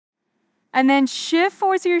And then shift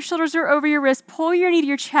forward so your shoulders are over your wrist. Pull your knee to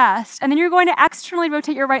your chest. And then you're going to externally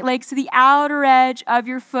rotate your right leg so the outer edge of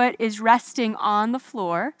your foot is resting on the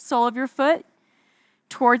floor, sole of your foot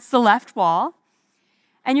towards the left wall.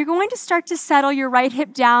 And you're going to start to settle your right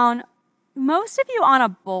hip down, most of you on a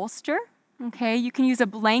bolster. Okay, you can use a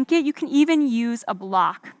blanket. You can even use a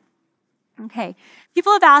block. Okay,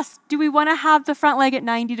 people have asked, do we want to have the front leg at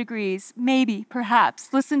 90 degrees? Maybe,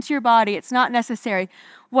 perhaps. Listen to your body. It's not necessary.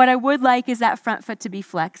 What I would like is that front foot to be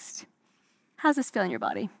flexed. How's this feel in your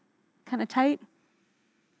body? Kind of tight?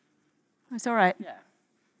 It's all right. Yeah.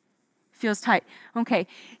 Feels tight. Okay.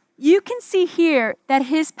 You can see here that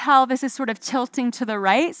his pelvis is sort of tilting to the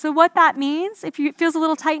right. So what that means, if it feels a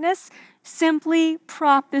little tightness, simply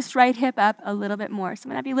prop this right hip up a little bit more. So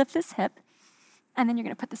I'm going to have you lift this hip, and then you're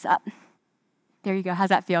going to put this up. There you go. How's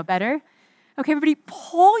that feel? Better? Okay, everybody,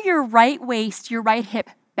 pull your right waist, your right hip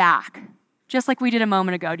back, just like we did a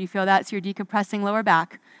moment ago. Do you feel that? So you're decompressing lower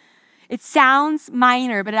back. It sounds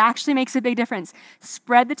minor, but it actually makes a big difference.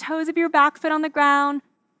 Spread the toes of your back foot on the ground,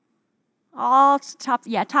 all to top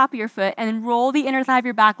of your foot, and then roll the inner thigh of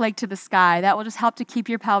your back leg to the sky. That will just help to keep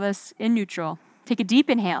your pelvis in neutral. Take a deep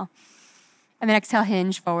inhale, and then exhale,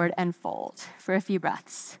 hinge forward and fold for a few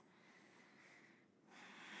breaths.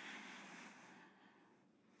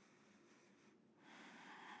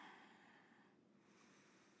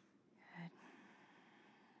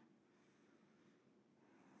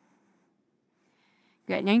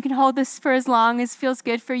 Good. Now you can hold this for as long as feels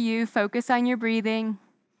good for you. Focus on your breathing.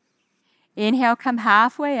 Inhale, come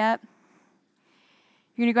halfway up.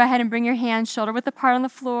 You're going to go ahead and bring your hands shoulder width apart on the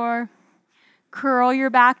floor. Curl your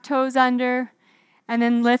back toes under, and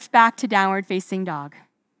then lift back to downward facing dog.